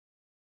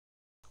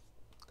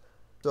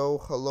So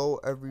hello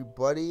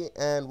everybody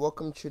and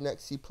welcome to your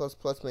next C++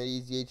 Made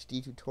Easy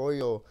HD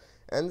tutorial.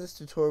 And in this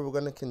tutorial we're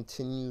going to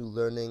continue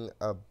learning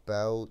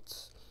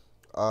about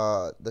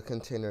the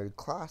container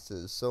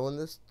classes. So in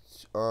this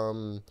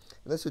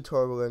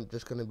tutorial we're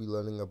just going to be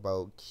learning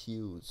about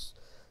queues.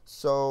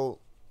 So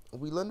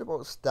we learned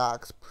about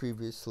stacks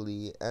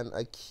previously, and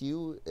a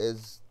queue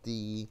is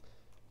the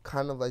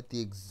kind of like the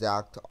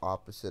exact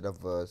opposite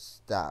of a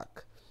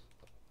stack.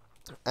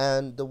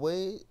 And the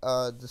way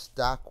the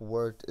stack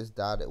worked is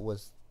that it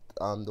was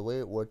the way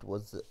it worked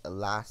was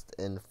last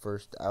in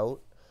first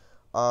out,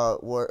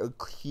 where a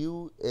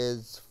queue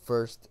is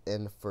first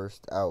in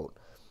first out,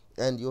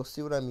 and you'll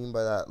see what I mean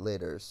by that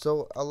later.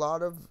 So a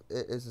lot of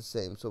it is the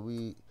same. So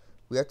we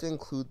have to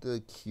include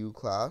the queue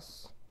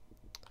class,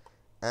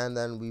 and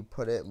then we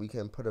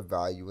can put a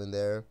value in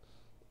there,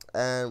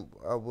 and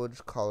we'll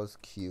just call this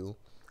queue.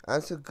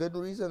 And it's a good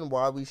reason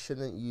why we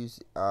shouldn't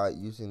use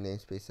using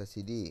namespace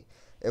std.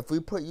 If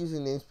we put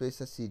using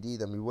namespace std,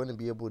 then we wouldn't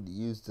be able to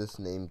use this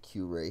name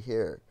queue right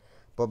here.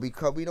 But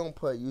because we don't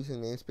put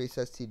using namespace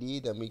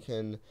std, then we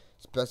can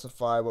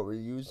specify what we're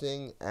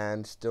using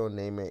and still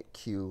name it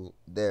queue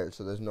there.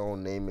 So there's no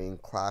naming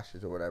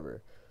clashes or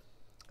whatever.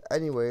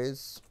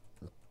 Anyways,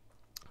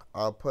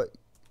 I'll put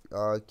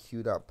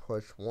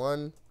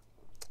q.push1,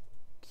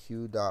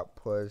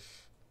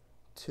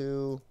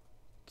 q.push2,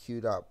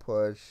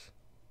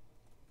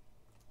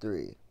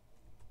 q.push3.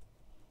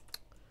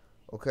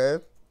 Okay,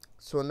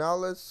 so now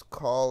let's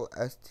call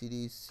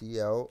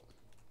stdcout,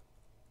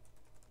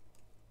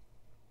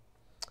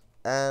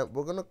 and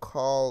we're gonna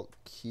call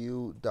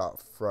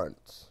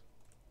q.front.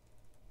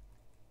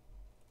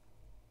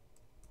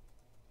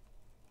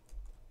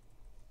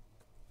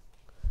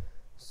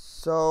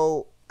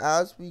 So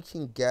as we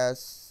can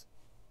guess,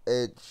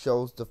 it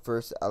shows the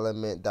first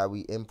element that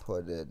we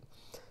inputted.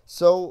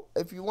 So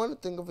if you want to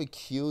think of a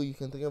queue, you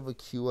can think of a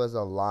queue as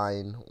a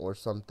line or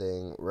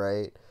something,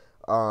 right?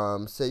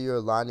 Say you're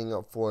lining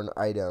up for an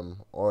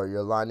item, or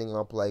you're lining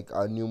up like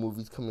new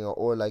movies coming out,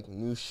 or like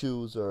new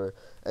shoes, or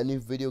a new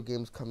video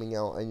games coming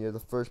out, and you're the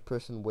first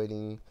person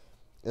waiting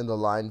in the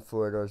line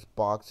for it, or it's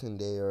Boxing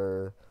Day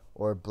or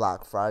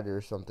Black Friday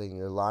or something.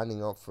 You're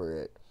lining up for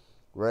it,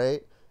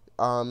 right?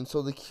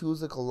 So the queue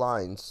is like a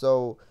line.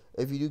 So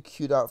if you do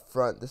q dot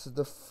front, this is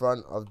the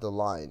front of the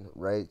line,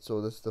 right?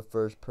 So this is the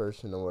first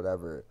person or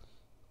whatever.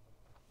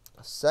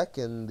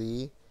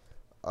 Secondly,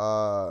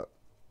 uh,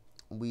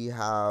 we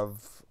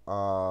have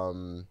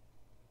the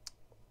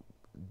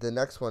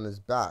next one is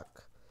back,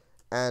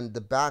 and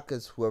the back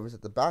is whoever's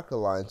at the back of the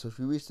line. So if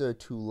you reach there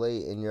too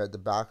late and you're at the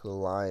back of the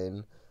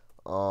line,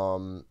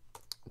 um,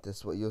 this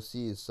is what you'll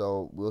see.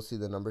 So we'll see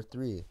the number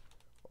 3.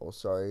 Oh,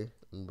 sorry,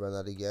 let me run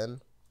that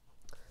again.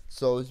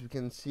 So as you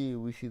can see,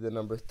 we see the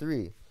number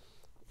 3.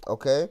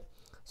 Okay,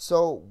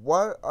 so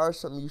what are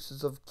some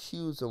uses of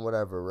queues and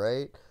whatever,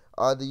 right?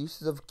 The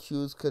uses of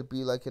queues could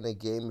be like in a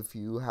game, if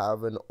you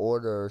have an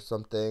order or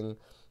something.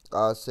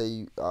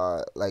 Say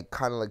like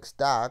kind of like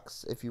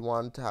stacks. If you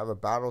wanted to have a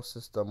battle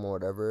system or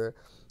whatever,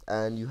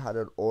 and you had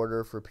an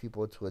order for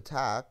people to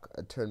attack,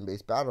 a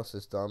turn-based battle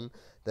system,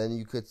 then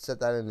you could set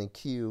that in a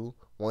queue.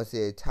 Once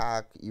they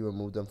attack, you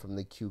remove them from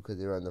the queue because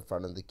they're in the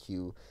front of the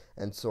queue,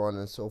 and so on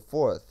and so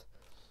forth.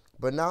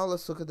 But now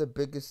let's look at the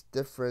biggest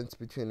difference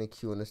between a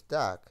queue and a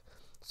stack.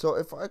 So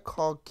if I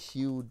call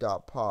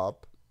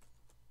queue.pop,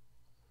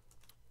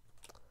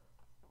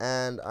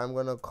 and I'm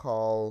going to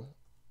call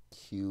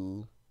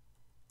queue.back.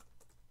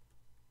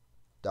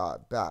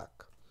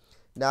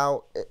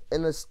 Now,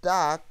 in a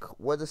stack,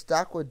 what the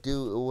stack would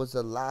do, it was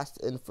a last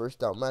in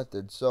first out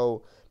method.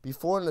 So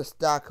before in a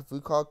stack, if we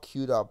call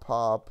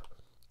queue.pop,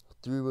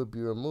 3 would be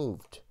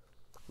removed.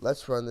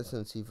 Let's run this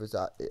and see if it's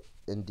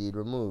indeed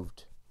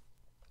removed.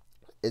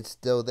 It's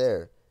still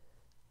there.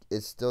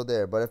 It's still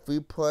there. But if we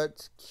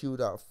put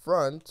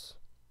q.front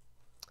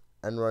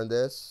and run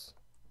this,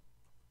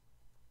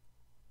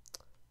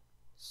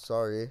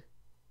 sorry.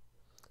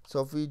 So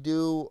if we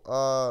do,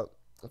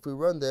 if we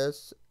run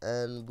this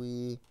and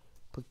we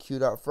put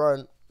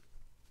q.front,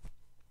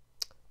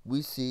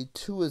 we see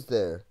 2 is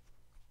there.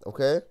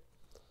 Okay.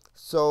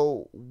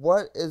 So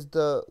what's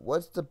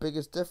the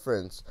biggest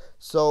difference?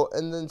 So,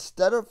 and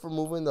instead of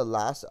removing the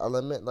last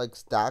element like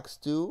stacks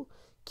do,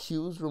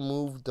 queues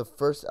remove the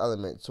first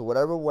element. So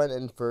whatever went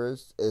in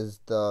first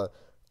is the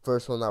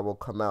first one that will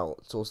come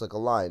out. So it's like a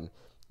line.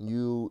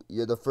 You're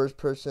the first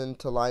person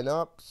to line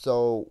up.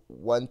 So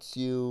once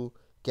you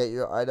get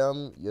your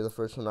item, you're the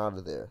first one out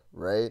of there,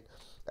 right?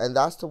 And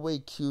that's the way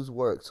queues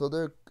work. So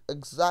they're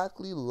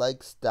exactly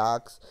like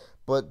stacks,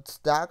 but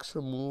stacks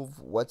remove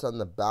what's on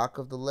the back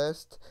of the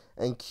list,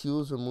 and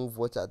queues remove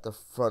what's at the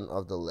front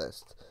of the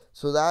list.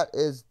 So that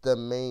is the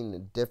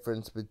main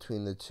difference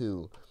between the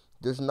two.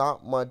 There's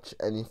not much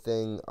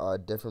anything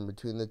different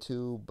between the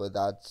two, but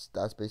that's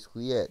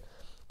basically it.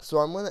 So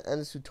I'm going to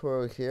end this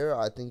tutorial here.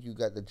 I think you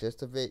got the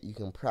gist of it. You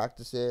can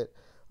practice it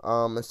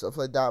and stuff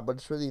like that, but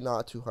it's really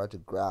not too hard to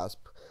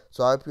grasp.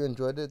 So I hope you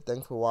enjoyed it.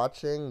 Thanks for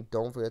watching.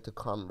 Don't forget to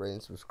comment, rate,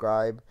 and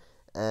subscribe.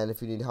 And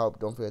if you need help,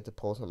 don't forget to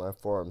post on my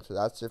forum. So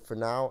that's it for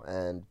now,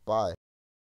 and bye.